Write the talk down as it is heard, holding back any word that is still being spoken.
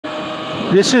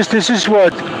This is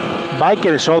what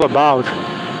biking is all about.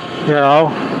 You know,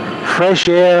 fresh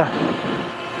air,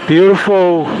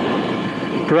 beautiful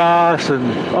grass, and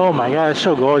oh my God, it's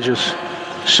so gorgeous,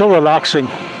 so relaxing.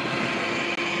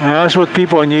 And that's what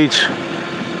people need.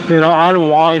 You know,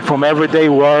 unwind from everyday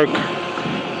work.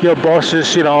 Your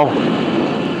bosses, you know,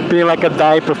 being like a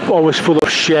diaper, always full of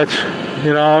shit.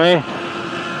 You know what I mean?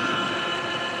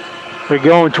 We're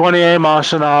going 28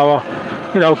 miles an hour.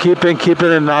 You know, keeping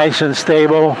it nice and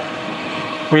stable.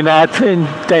 We're not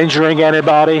endangering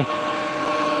anybody.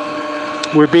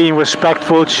 We're being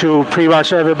respectful to pretty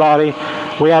much everybody.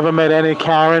 We haven't met any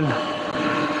Karen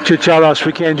to tell us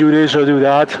we can't do this or do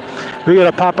that. We're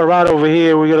gonna pop a ride over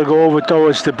here. We're gonna go over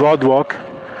towards the boardwalk,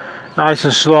 nice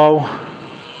and slow.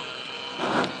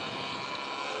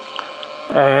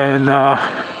 And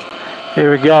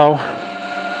here we go,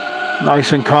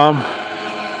 nice and calm.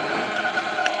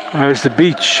 There's the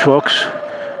beach, folks.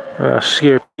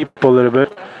 Scare people a little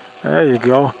bit. There you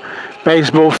go.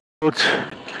 Baseball field.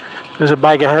 There's a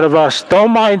bike ahead of us.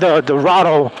 Don't mind the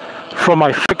rattle from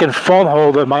my freaking phone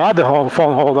holder, my other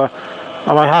phone holder.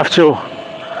 I might have to,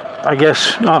 I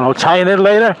guess, I don't know, tie it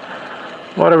later.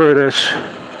 Whatever it is.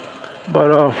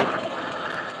 But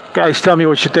guys, tell me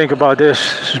what you think about this.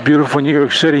 This is beautiful New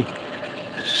York City.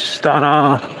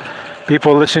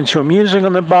 People listen to music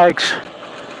on the bikes.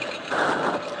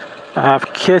 I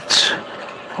have kids.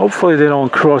 Hopefully they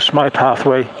don't cross my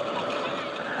pathway.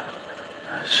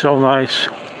 So nice.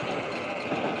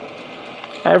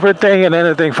 Everything and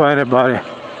anything for anybody.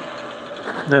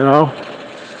 You know?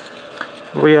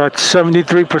 We are at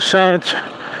 73%.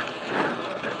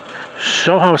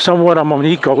 Somehow, somewhat I'm on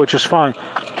eco, which is fine.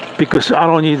 Because I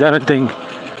don't need anything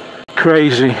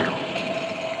crazy.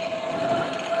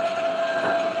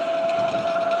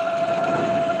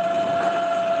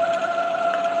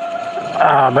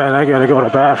 Ah man, I gotta go to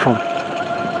the bathroom.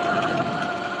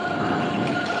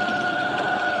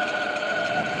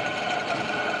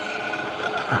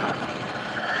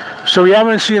 So we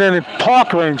haven't seen any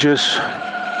park rangers,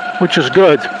 which is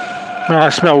good. Man, I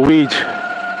smell weed.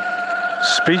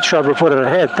 Speed trap put it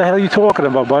ahead. What the hell are you talking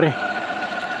about, buddy?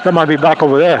 That might be back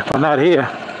over there, but not here.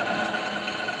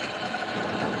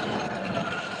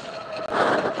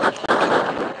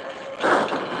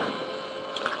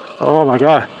 Oh my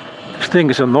God, this thing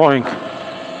is annoying.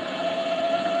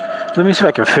 Let me see if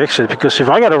I can fix it, because if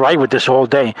I gotta ride with this all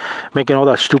day, making all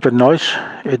that stupid noise,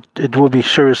 it will be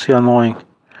seriously annoying.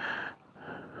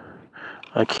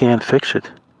 I can't fix it.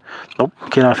 Nope,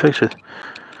 cannot fix it.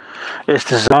 It's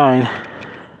designed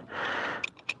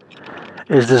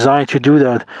to do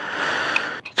that,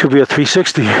 to be a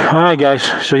 360. Alright guys,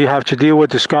 so you have to deal with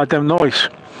this goddamn noise,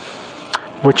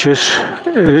 which is,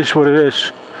 it is what it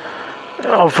is.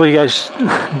 Hopefully you guys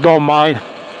don't mind.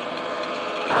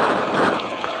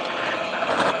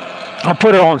 I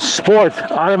put it on sport.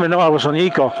 I didn't even know I was on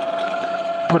eco.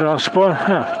 Put it on sport.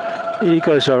 Huh.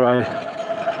 Eco is alright.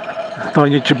 Don't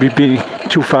need to be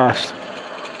too fast.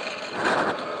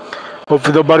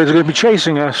 Hopefully nobody's going to be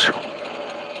chasing us.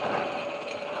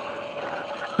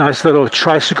 Nice little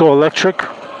tricycle electric.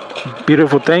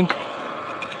 Beautiful thing.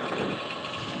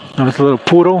 Nice little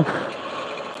poodle.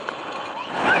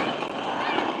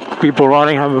 People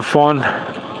running, having fun.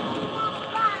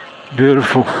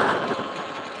 Beautiful.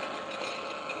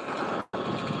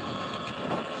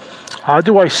 How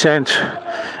do I send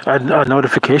a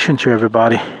notification to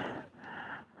everybody?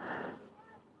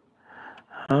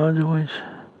 How do I?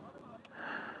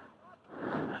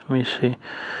 Let me see.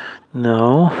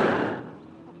 No.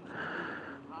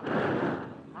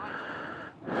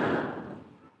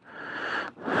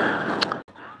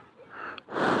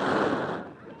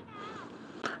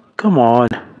 Come on.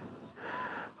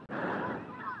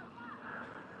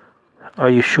 Are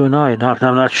you sure? No, I'm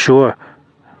not sure.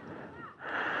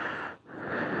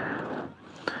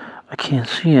 I can't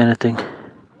see anything.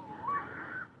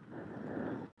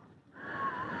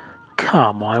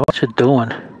 Come on, what you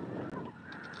doing?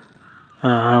 I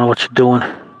don't know what you're doing.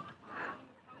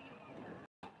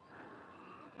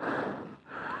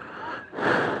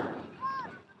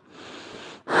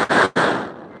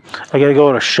 I gotta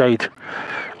go to shade.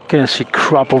 Can't see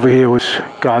crap over here with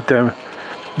goddamn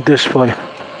display.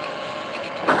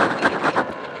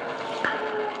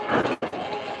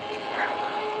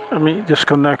 Let me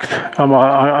disconnect.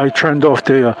 I turned off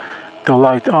the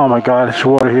light. Oh my God, it's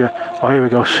water here. Oh, here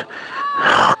it goes.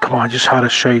 Oh, come on, just how to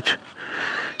shade.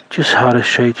 Just how to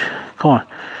shade. Come on.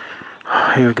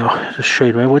 Oh, here we go. There's a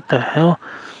shade, right? What the hell?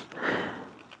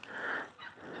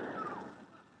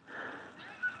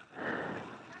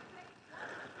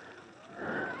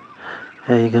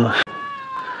 There you go.